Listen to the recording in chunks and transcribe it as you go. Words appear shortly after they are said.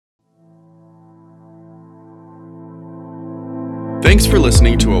Thanks for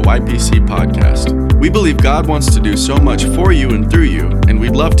listening to a YPC podcast. We believe God wants to do so much for you and through you, and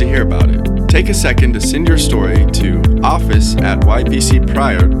we'd love to hear about it. Take a second to send your story to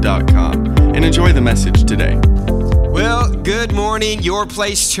office@ypcprior.com and enjoy the message today. Well, good morning, Your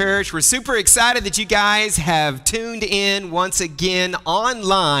Place Church. We're super excited that you guys have tuned in once again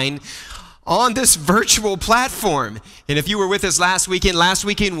online on this virtual platform. And if you were with us last weekend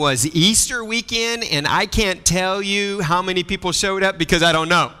was Easter weekend, and I can't tell you how many people showed up because I don't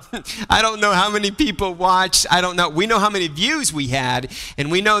know. I don't know how many people watched. I don't know. We know how many views we had,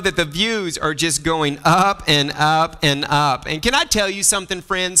 and we know that the views are just going up and up and up. And can I tell you something,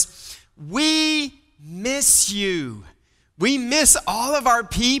 friends? We miss you. We miss all of our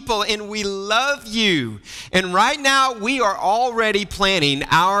people, and we love you. And right now, we are already planning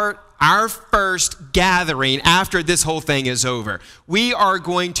our first gathering after this whole thing is over. We are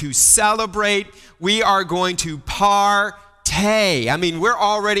going to celebrate. We are going to partay. I mean, we're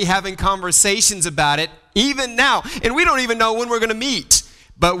already having conversations about it even now, and we don't even know when we're going to meet.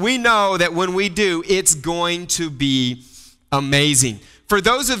 But we know that when we do, it's going to be amazing. For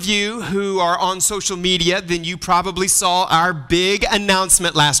those of you who are on social media, then you probably saw our big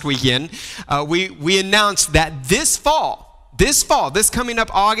announcement last weekend. We announced that this coming up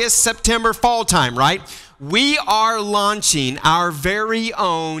August, September, fall time, right? We are launching our very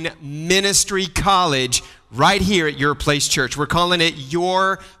own ministry college right here at Your Place Church. We're calling it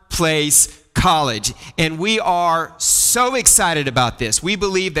Your Place College. And we are so excited about this. We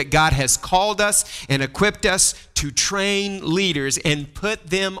believe that God has called us and equipped us to train leaders and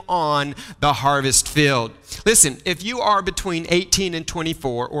put them on the harvest field. Listen, if you are between 18 and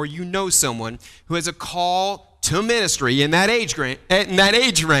 24, or you know someone who has a call to ministry in that age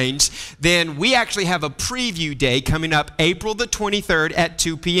range, then we actually have a preview day coming up April the 23rd at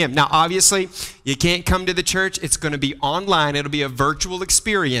 2 p.m. Now, obviously, you can't come to the church. It's going to be online. It'll be a virtual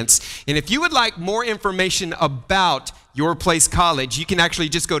experience. And if you would like more information about Your Place College, you can actually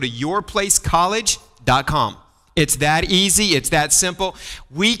just go to yourplacecollege.com. It's that easy. It's that simple.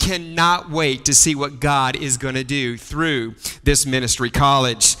 We cannot wait to see what God is going to do through this ministry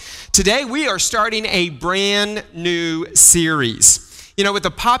college. Today, we are starting a brand new series. You know, with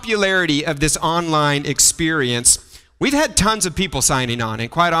the popularity of this online experience, we've had tons of people signing on.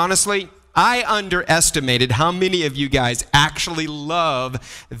 And quite honestly, I underestimated how many of you guys actually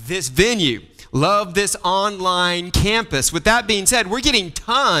love this venue. Love this online campus. With that being said, we're getting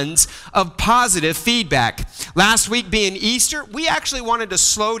tons of positive feedback. Last week being Easter, we actually wanted to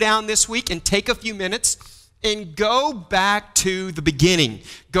slow down this week and take a few minutes and go back to the beginning.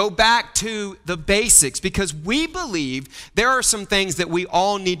 Go back to the basics, because we believe there are some things that we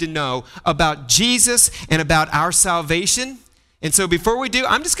all need to know about Jesus and about our salvation. And so before we do,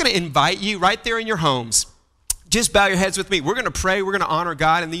 I'm just going to invite you right there in your homes. Just bow your heads with me. We're going to pray. We're going to honor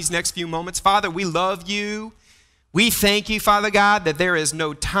God in these next few moments. Father, we love you. We thank you, Father God, that there is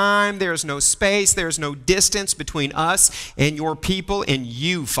no time, there is no space, there is no distance between us and your people and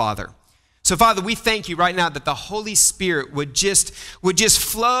you, Father. So, Father, we thank you right now that the Holy Spirit would just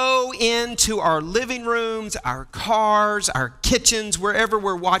flow into our living rooms, our cars, our kitchens, wherever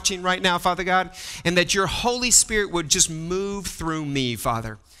we're watching right now, Father God, and that your Holy Spirit would just move through me,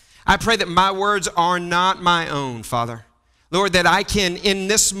 Father. I pray that my words are not my own, Father. Lord, that I can, in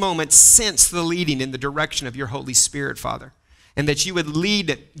this moment, sense the leading in the direction of your Holy Spirit, Father, and that you would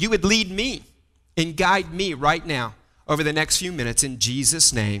lead me and guide me right now over the next few minutes in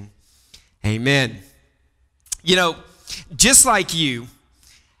Jesus' name. Amen. You know, just like you,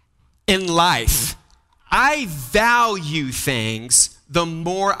 in life, I value things the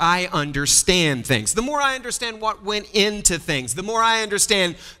more I understand things. The more I understand what went into things, the more I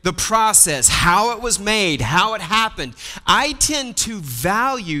understand the process, how it was made, how it happened. I tend to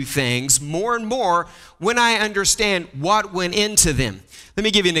value things more and more when I understand what went into them. Let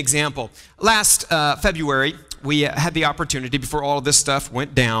me give you an example. Last February, we had the opportunity, before all of this stuff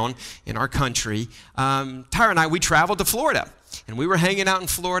went down in our country, Tyra and I, we traveled to Florida. And we were hanging out in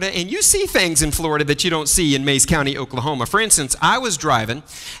Florida, and you see things in Florida that you don't see in Mays County, Oklahoma. For instance, I was driving,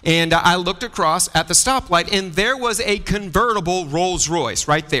 and I looked across at the stoplight, and there was a convertible Rolls Royce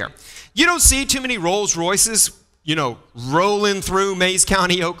right there. You don't see too many Rolls Royces, you know, rolling through Mays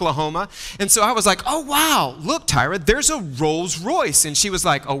County, Oklahoma. And so I was like, oh, wow, look, Tyra, there's a Rolls Royce. And she was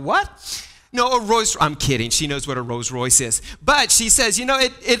like, a what? No, a Rolls. I'm kidding. She knows what a Rolls Royce is. But she says, you know,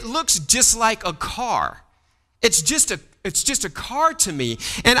 it looks just like a car. It's just a car to me.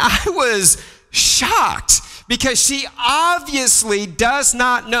 And I was shocked because she obviously does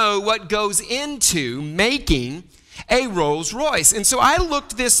not know what goes into making a Rolls Royce. And so I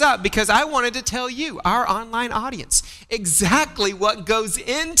looked this up because I wanted to tell you, our online audience, exactly what goes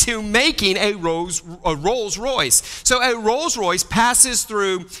into making a Rolls Royce. So a Rolls Royce passes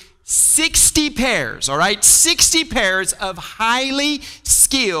through 60 pairs, all right? 60 pairs of highly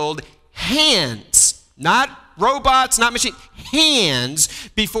skilled hands, not robots, not machines, hands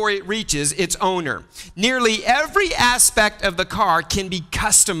before it reaches its owner. Nearly every aspect of the car can be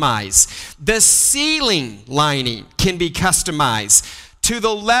customized. The ceiling lining can be customized to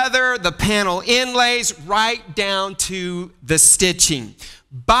the leather, the panel inlays, right down to the stitching.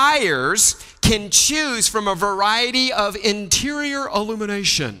 Buyers can choose from a variety of interior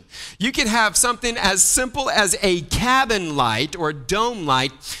illumination. You can have something as simple as a cabin light or dome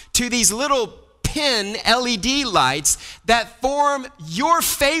light to these little pin LED lights that form your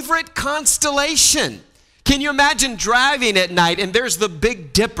favorite constellation. Can you imagine driving at night and there's the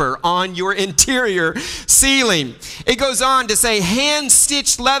Big Dipper on your interior ceiling? It goes on to say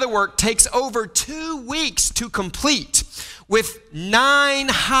hand-stitched leatherwork takes over 2 weeks to complete, with 9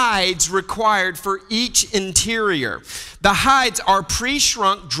 hides required for each interior. The hides are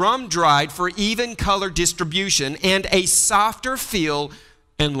pre-shrunk, drum-dried for even color distribution and a softer feel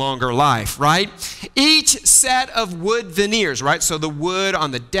and longer life, right? Each set of wood veneers, right? So the wood on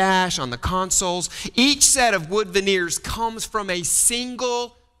the dash, on the consoles, each set of wood veneers comes from a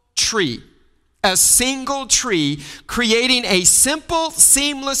single tree. A single tree, creating a simple,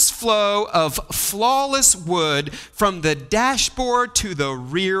 seamless flow of flawless wood from the dashboard to the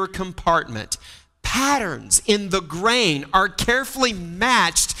rear compartment. Patterns in the grain are carefully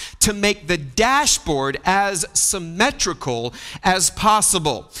matched to make the dashboard as symmetrical as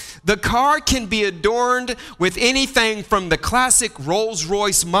possible. The car can be adorned with anything from the classic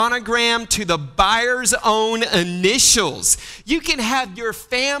Rolls-Royce monogram to the buyer's own initials. You can have your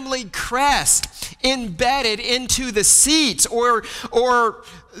family crest embedded into the seats or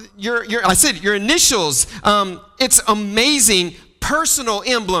your initials. It's amazing. Personal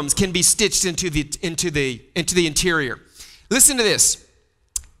emblems can be stitched into the interior. Listen to this.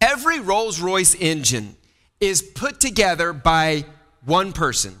 Every Rolls-Royce engine is put together by one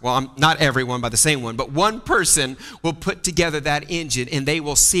person. Well, not everyone by the same one, but one person will put together that engine and they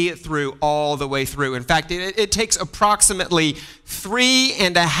will see it through all the way through. In fact, it takes approximately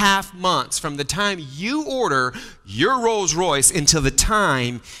 3.5 months from the time you order your Rolls-Royce until the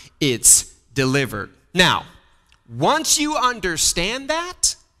time it's delivered. Now, once you understand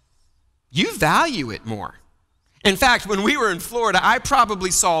that, you value it more. In fact, when we were in Florida, I probably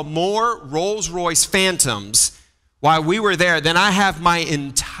saw more Rolls-Royce Phantoms while we were there than I have my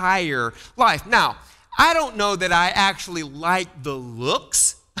entire life. Now, I don't know that I actually like the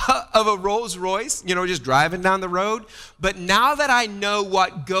looks of a Rolls-Royce, just driving down the road. But now that I know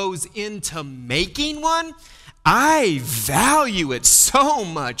what goes into making one, I value it so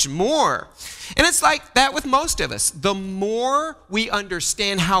much more. And it's like that with most of us. The more we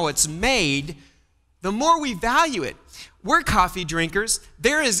understand how it's made, the more we value it. We're coffee drinkers.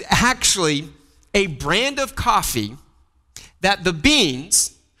 There is actually a brand of coffee that the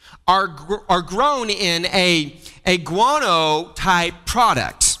beans are grown in a guano type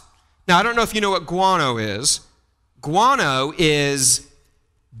product. Now, I don't know if you know what guano is. Guano is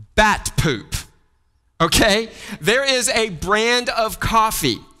bat poop. Okay? There is a brand of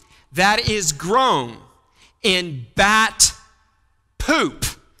coffee that is grown in bat poop.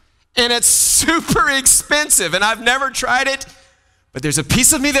 And it's super expensive, and I've never tried it, but there's a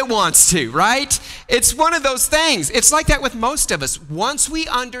piece of me that wants to, right? It's one of those things. It's like that with most of us. Once we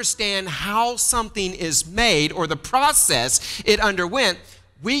understand how something is made or the process it underwent,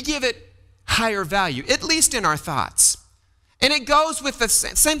 we give it higher value, at least in our thoughts. And it goes with the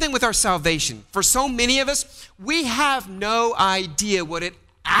same thing with our salvation. For so many of us, we have no idea what it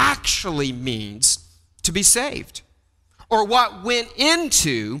actually means to be saved, or what went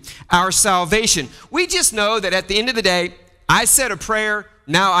into our salvation. We just know that at the end of the day, I said a prayer,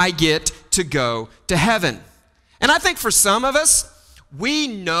 now I get to go to heaven. And I think for some of us, we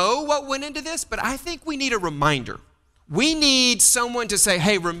know what went into this, but I think we need a reminder. We need someone to say,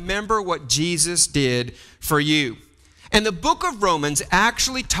 hey, remember what Jesus did for you. And the book of Romans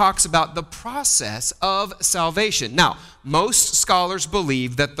actually talks about the process of salvation. Now, most scholars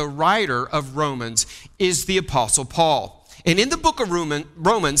believe that the writer of Romans is the Apostle Paul. And in the book of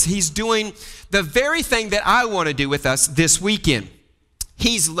Romans, he's doing the very thing that I want to do with us this weekend.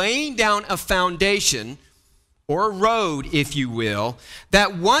 He's laying down a foundation, or a road, if you will,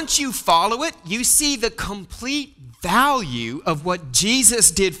 that once you follow it, you see the complete value of what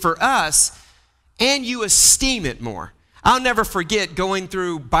Jesus did for us, and you esteem it more. I'll never forget going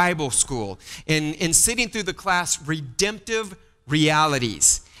through Bible school and sitting through the class Redemptive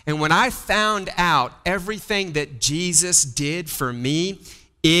Realities. And when I found out everything that Jesus did for me,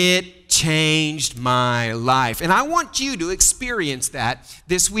 it changed my life. And I want you to experience that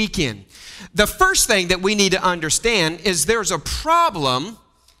this weekend. The first thing that we need to understand is there's a problem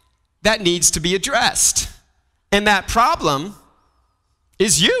that needs to be addressed. And that problem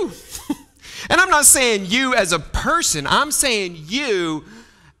is you. And I'm not saying you as a person, I'm saying you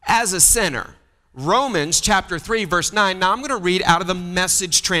as a sinner. Romans chapter 3, verse 9. Now I'm going to read out of the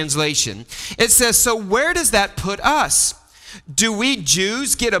Message translation. It says, so where does that put us? Do we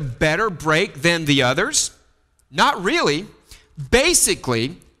Jews get a better break than the others? Not really.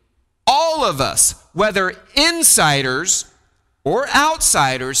 Basically, all of us, whether insiders or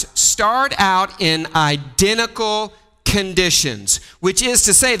outsiders, start out in identical conditions, which is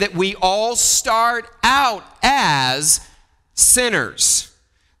to say that we all start out as sinners.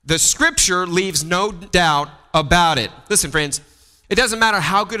 The scripture leaves no doubt about it. Listen, friends, it doesn't matter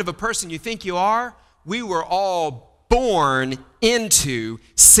how good of a person you think you are, we were all born into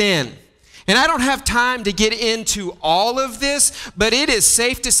sin. And I don't have time to get into all of this, but it is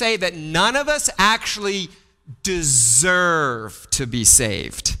safe to say that none of us actually deserve to be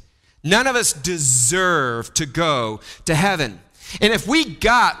saved. None of us deserve to go to heaven. And if we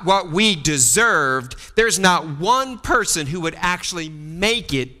got what we deserved, there's not one person who would actually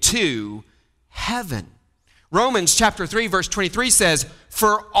make it to heaven. Romans chapter 3, verse 23 says,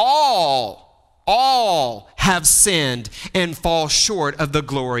 for all have sinned and fall short of the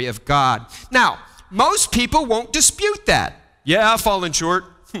glory of God. Now, most people won't dispute that. Yeah, I've fallen short.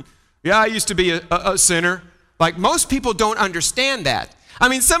 Yeah, I used to be a sinner. Like, most people don't understand that. I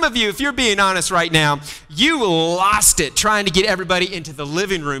mean, some of you, if you're being honest right now, you lost it trying to get everybody into the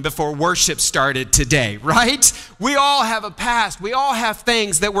living room before worship started today, right? We all have a past. We all have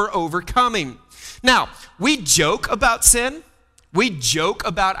things that we're overcoming. Now, we joke about sin. We joke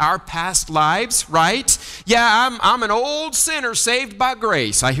about our past lives, right? Yeah, I'm an old sinner saved by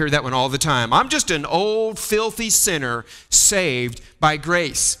grace. I hear that one all the time. I'm just an old, filthy sinner saved by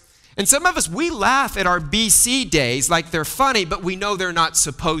grace. And some of us, we laugh at our BC days like they're funny, but we know they're not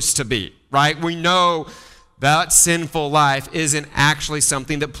supposed to be, right? We know that sinful life isn't actually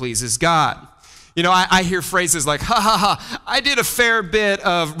something that pleases God. You know, I hear phrases like, ha, ha, ha, I did a fair bit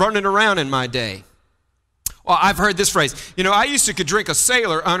of running around in my day. Well, I've heard this phrase, you know, I used to could drink a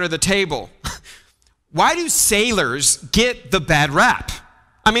sailor under the table. Why do sailors get the bad rap?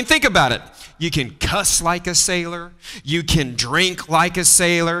 I mean, think about it. You can cuss like a sailor. You can drink like a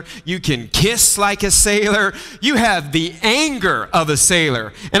sailor. You can kiss like a sailor. You have the anger of a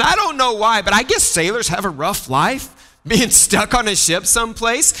sailor. And I don't know why, but I guess sailors have a rough life, being stuck on a ship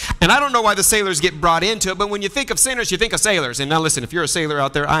someplace. And I don't know why the sailors get brought into it, but when you think of sinners, you think of sailors. And now listen, if you're a sailor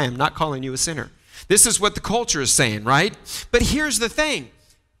out there, I am not calling you a sinner. This is what the culture is saying, right? But here's the thing.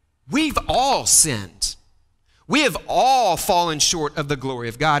 We've all sinned. We have all fallen short of the glory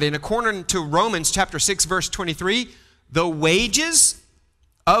of God. And according to Romans chapter 6, verse 23, the wages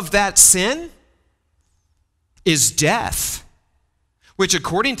of that sin is death, which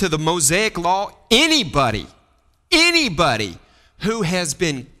according to the Mosaic law, anybody who has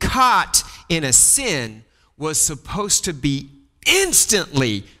been caught in a sin was supposed to be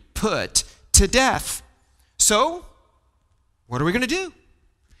instantly put to death. So, what are we going to do?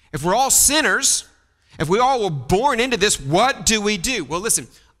 If we're all sinners, if we all were born into this, what do we do? Well, listen,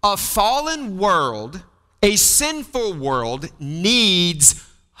 a fallen world, a sinful world needs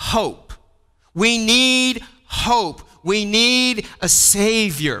hope. We need hope. We need a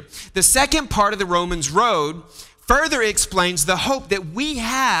Savior. The second part of the Romans Road further explains the hope that we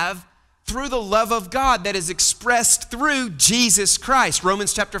have through the love of God that is expressed through Jesus Christ.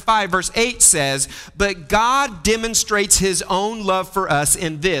 Romans chapter 5, verse 8 says, but God demonstrates his own love for us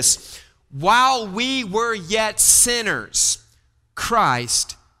in this: while we were yet sinners,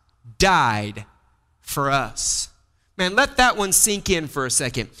 Christ died for us. Man, let that one sink in for a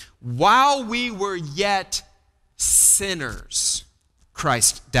second. While we were yet sinners,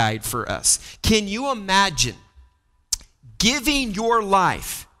 Christ died for us. Can you imagine giving your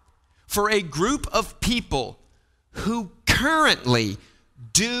life for a group of people who currently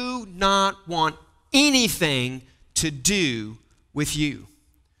do not want anything to do with you?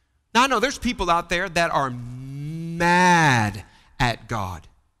 Now, I know there's people out there that are mad at God.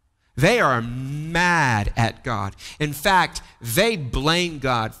 They are mad at God. In fact, they blame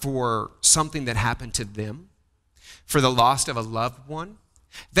God for something that happened to them, for the loss of a loved one.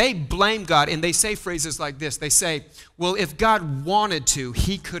 They blame God, and they say phrases like this. They say, well, if God wanted to,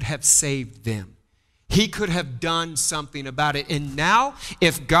 he could have saved them. He could have done something about it. And now,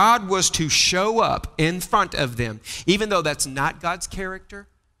 if God was to show up in front of them, even though that's not God's character,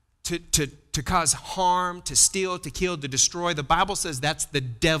 to cause harm, to steal, to kill, to destroy, the Bible says that's the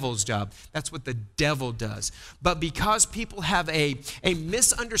devil's job. That's what the devil does. But because people have a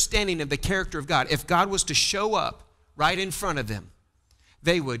misunderstanding of the character of God, if God was to show up right in front of them,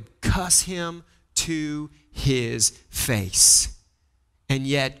 they would cuss him to his face. And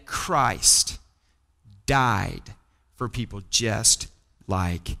yet Christ died for people just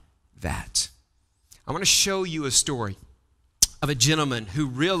like that. I want to show you a story of a gentleman who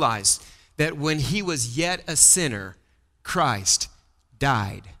realized that when he was yet a sinner, Christ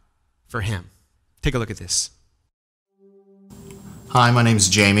died for him. Take a look at this. Hi, my name's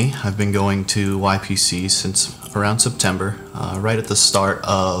Jamie. I've been going to YPC since around September, right at the start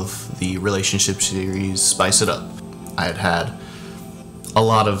of the relationship series Spice It Up. I had a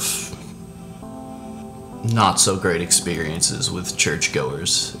lot of not so great experiences with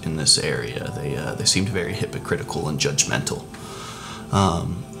churchgoers in this area. They seemed very hypocritical and judgmental.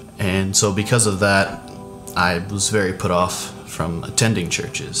 And so because of that, I was very put off from attending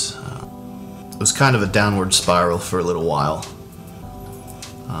churches. It was kind of a downward spiral for a little while.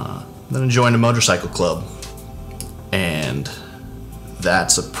 Then I joined a motorcycle club, and that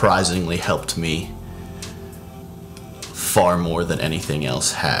surprisingly helped me far more than anything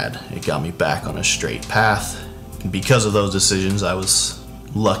else had. It got me back on a straight path. And because of those decisions, I was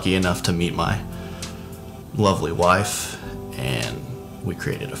lucky enough to meet my lovely wife, and we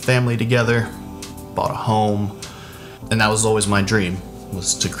created a family together, bought a home, and that was always my dream,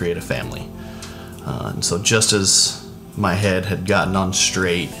 was to create a family. And so just as my head had gotten on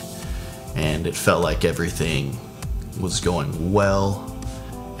straight and it felt like everything was going well,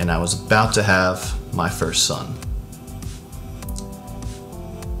 and I was about to have my first son,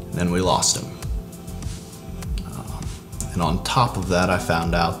 and then we lost him. And on top of that, I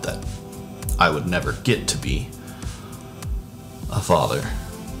found out that I would never get to be a father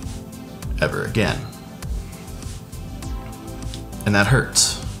ever again. And that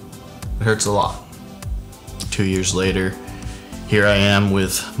hurts. It hurts a lot. 2 years later, here I am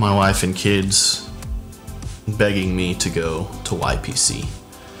with my wife and kids begging me to go to YPC.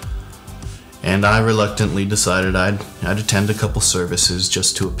 And I reluctantly decided I'd attend a couple services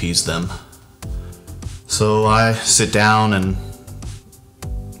just to appease them. So I sit down and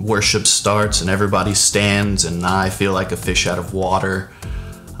worship starts and everybody stands and I feel like a fish out of water.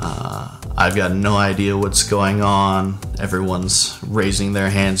 I've got no idea what's going on. Everyone's raising their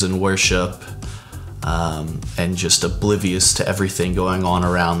hands in worship and just oblivious to everything going on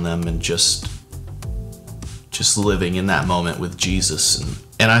around them and just living in that moment with Jesus.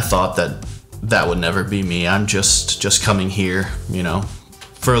 And I thought that would never be me. I'm just coming here,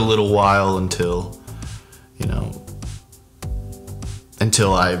 for a little while until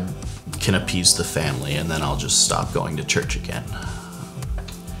I can appease the family, and then I'll just stop going to church again.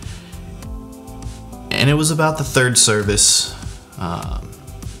 And it was about the third service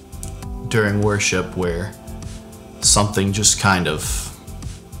during worship where something just kind of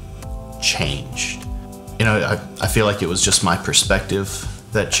changed. I feel like it was just my perspective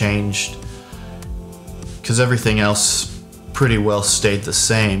that changed, because everything else pretty well stayed the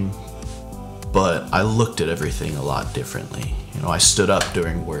same, but I looked at everything a lot differently. I stood up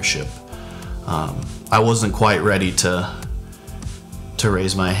during worship. I wasn't quite ready to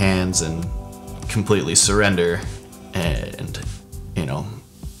raise my hands and completely surrender and,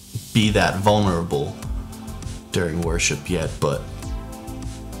 be that vulnerable during worship yet, but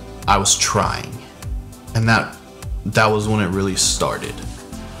I was trying. And that was when it really started.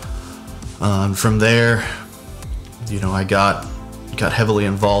 And from there, I got heavily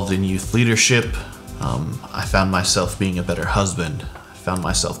involved in youth leadership. I found myself being a better husband. I found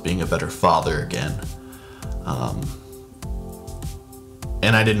myself being a better father again.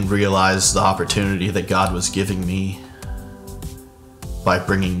 And I didn't realize the opportunity that God was giving me by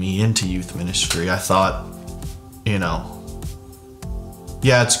bringing me into youth ministry. I thought,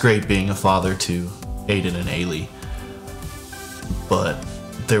 yeah, it's great being a father to Aiden and Ailey, but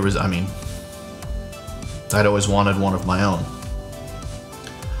I'd always wanted one of my own.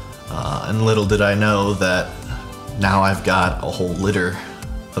 And little did I know that now I've got a whole litter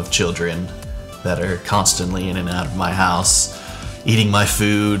of children that are constantly in and out of my house, eating my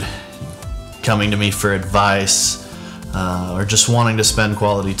food, coming to me for advice, or just wanting to spend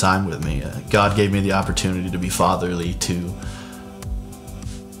quality time with me. God gave me the opportunity to be fatherly to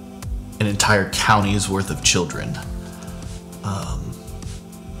an entire county's worth of children,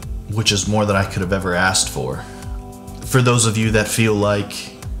 which is more than I could have ever asked for. For those of you that feel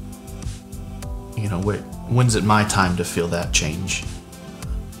like, when's it my time to feel that change?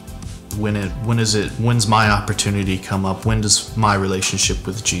 When's my opportunity come up? When does my relationship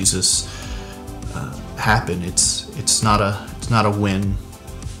with Jesus happen? It's not a win.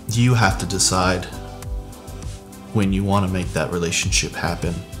 You have to decide when you want to make that relationship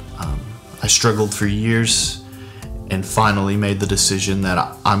happen. I struggled for years and finally made the decision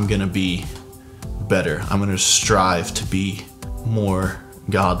that I'm going to be better. I'm going to strive to be more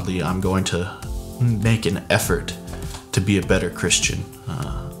godly. I'm going to make an effort to be a better Christian.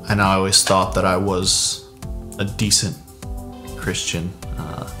 And I always thought that I was a decent Christian,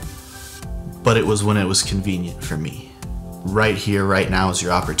 but it was when it was convenient for me. Right here, right now is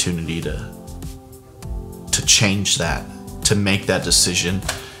your opportunity to change that, to make that decision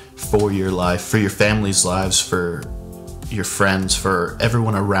for your life, for your family's lives, for your friends, for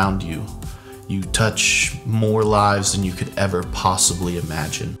everyone around you. You touch more lives than you could ever possibly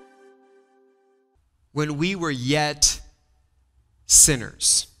imagine. When we were yet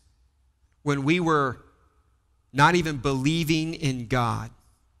sinners, when we were not even believing in God,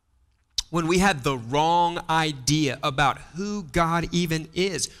 when we had the wrong idea about who God even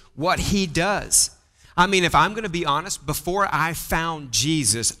is, what He does. I mean, if I'm going to be honest, before I found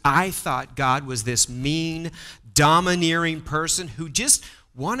Jesus, I thought God was this mean, domineering person who just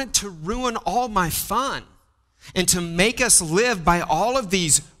wanted to ruin all my fun and to make us live by all of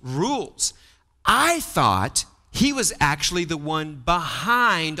these rules. I thought He was actually the one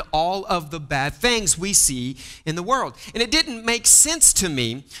behind all of the bad things we see in the world. And it didn't make sense to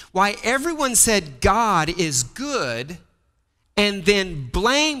me why everyone said God is good and then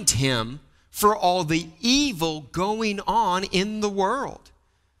blamed Him for all the evil going on in the world.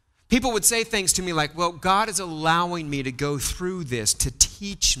 People would say things to me like, well, God is allowing me to go through this to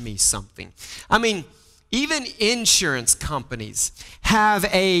teach me something. I mean, even insurance companies have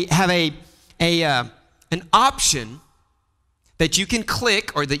an option that you can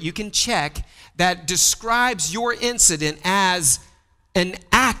click or that you can check that describes your incident as an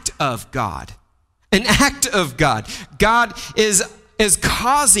act of God. An act of God. God is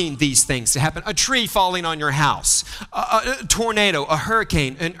causing these things to happen. A tree falling on your house, a tornado, a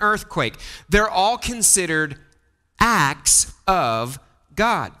hurricane, an earthquake. They're all considered acts of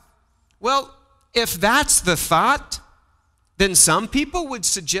God. Well, if that's the thought, then some people would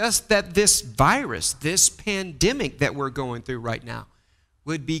suggest that this virus, this pandemic that we're going through right now,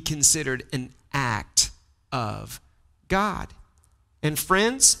 would be considered an act of God. And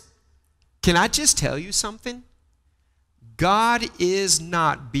friends, can I just tell you something? God is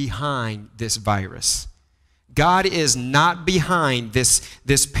not behind this virus. God is not behind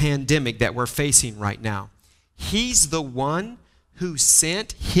this pandemic that we're facing right now. He's the one who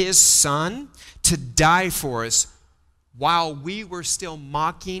sent His Son to die for us while we were still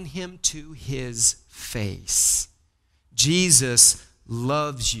mocking Him to His face. Jesus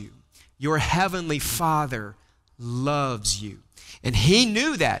loves you. Your heavenly Father loves you. And He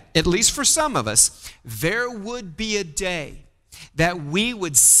knew that, at least for some of us, there would be a day that we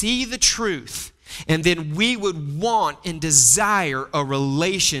would see the truth and then we would want and desire a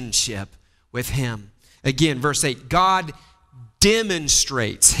relationship with Him. Again, verse 8, God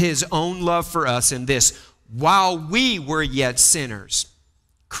demonstrates His own love for us in this: while we were yet sinners,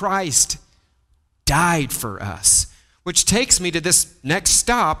 Christ died for us. Which takes me to this next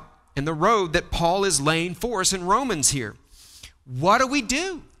stop in the road that Paul is laying for us in Romans here. What do we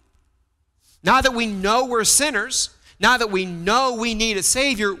do? Now that we know we're sinners, now that we know we need a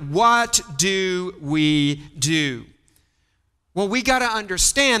Savior, what do we do? Well, we got to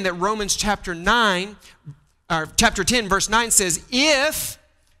understand that Romans chapter 10, verse 9 says, if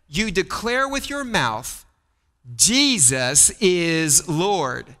you declare with your mouth, Jesus is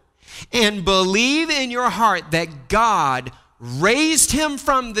Lord, and believe in your heart that God raised Him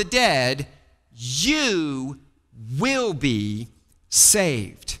from the dead, you will be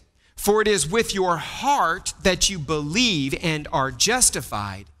saved. For it is with your heart that you believe and are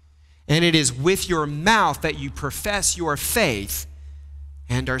justified, and it is with your mouth that you profess your faith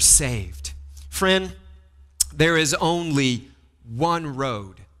and are saved. Friend, there is only one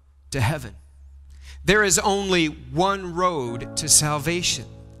road to heaven. There is only one road to salvation.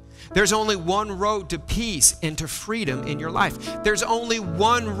 There's only one road to peace and to freedom in your life. There's only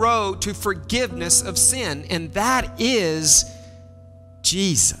one road to forgiveness of sin, and that is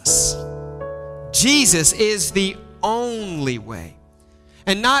Jesus. Jesus is the only way.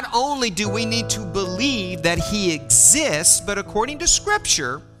 And not only do we need to believe that He exists, but according to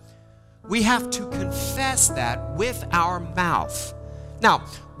Scripture, we have to confess that with our mouth. Now,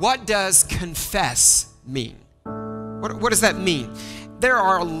 what does confess mean? What does that mean? there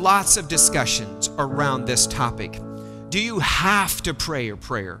are lots of discussions around this topic. Do you have to pray a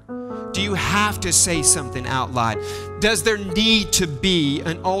prayer? Do you have to say something out loud? Does there need to be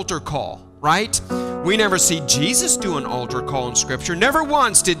an altar call, right? We never see Jesus do an altar call in Scripture. Never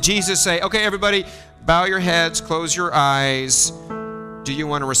once did Jesus say, okay, everybody, bow your heads, close your eyes. Do you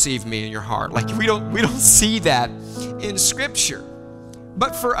want to receive me in your heart? Like, we don't see that in Scripture.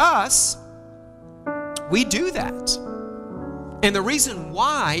 But for us, we do that. And the reason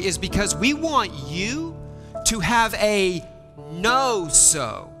why is because we want you to have a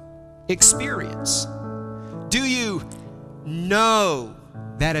know-so experience. Do you know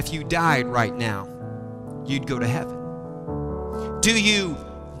that if you died right now, you'd go to heaven? Do you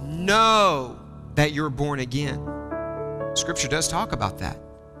know that you're born again? Scripture does talk about that.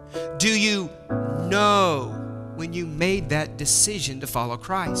 Do you know when you made that decision to follow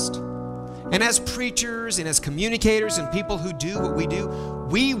Christ? And as preachers and as communicators and people who do what we do,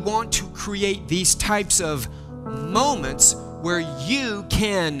 we want to create these types of moments where you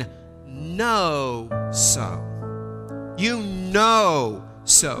can know so. You know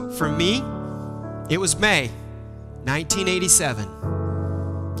so. For me, it was May 1987.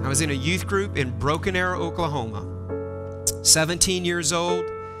 I was in a youth group in Broken Arrow, Oklahoma. 17 years old,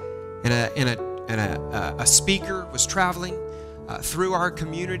 and a speaker was traveling through our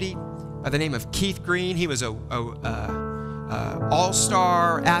community by the name of Keith Green. He was a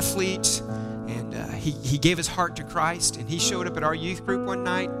all-star athlete, and he gave his heart to Christ, and he showed up at our youth group one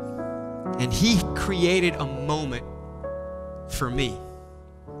night, and he created a moment for me.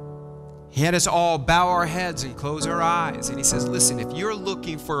 He had us all bow our heads and close our eyes, and he says, listen, if you're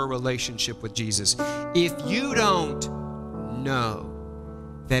looking for a relationship with Jesus, if you don't know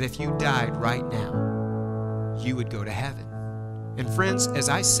that if you died right now, you would go to heaven. And friends, as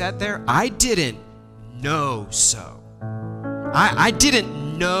I sat there, I didn't know so. I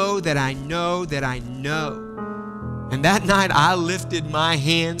didn't know that I know that I know. And that night I lifted my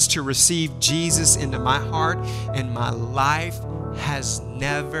hands to receive Jesus into my heart, and my life has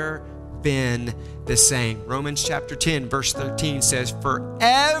never been the same. Romans chapter 10 verse 13 says, for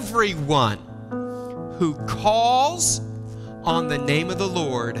everyone who calls on the name of the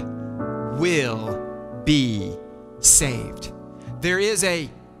Lord will be saved. There is a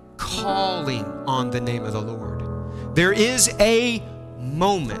calling on the name of the Lord. There is a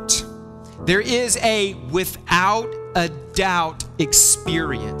moment. There is a without a doubt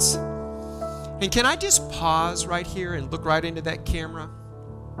experience. And can I just pause right here and look right into that camera?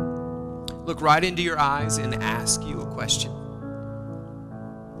 Look right into your eyes and ask you a question.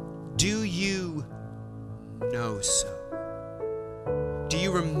 Do you know so? Do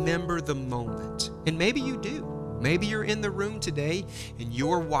you remember the moment? And maybe you do. Maybe you're in the room today and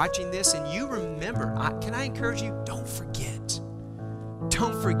you're watching this and you remember. Can I encourage you? Don't forget.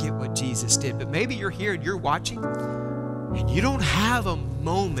 Don't forget what Jesus did. But maybe you're here and you're watching and you don't have a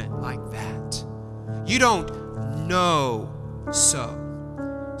moment like that. You don't know so.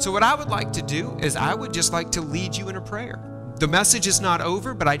 So what I would like to do is I would just like to lead you in a prayer. The message is not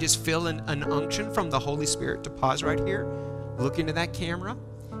over, but I just feel an unction from the Holy Spirit to pause right here, look into that camera,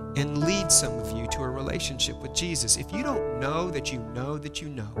 and lead some of you to a relationship with Jesus. If you don't know that you know that you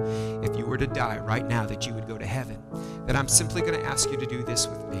know, if you were to die right now that you would go to heaven, then I'm simply going to ask you to do this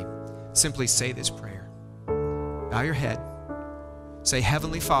with me. Simply say this prayer. Bow your head. Say,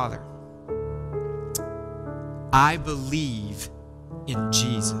 Heavenly Father, I believe in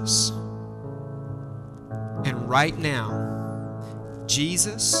Jesus. And right now,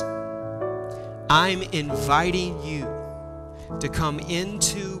 Jesus, I'm inviting you to come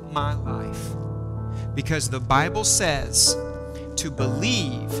into my life, because the Bible says to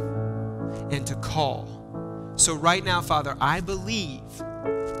believe and to call. So right now, Father, I believe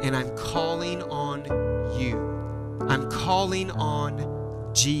and I'm calling on you. I'm calling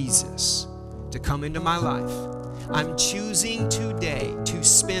on Jesus to come into my life. I'm choosing today to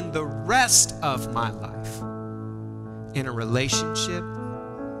spend the rest of my life in a relationship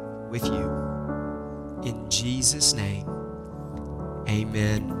with you. In Jesus' name,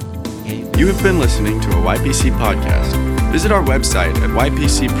 amen. Amen. You have been listening to a YPC podcast. Visit our website at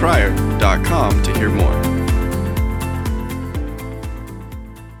ypcprior.com to hear more.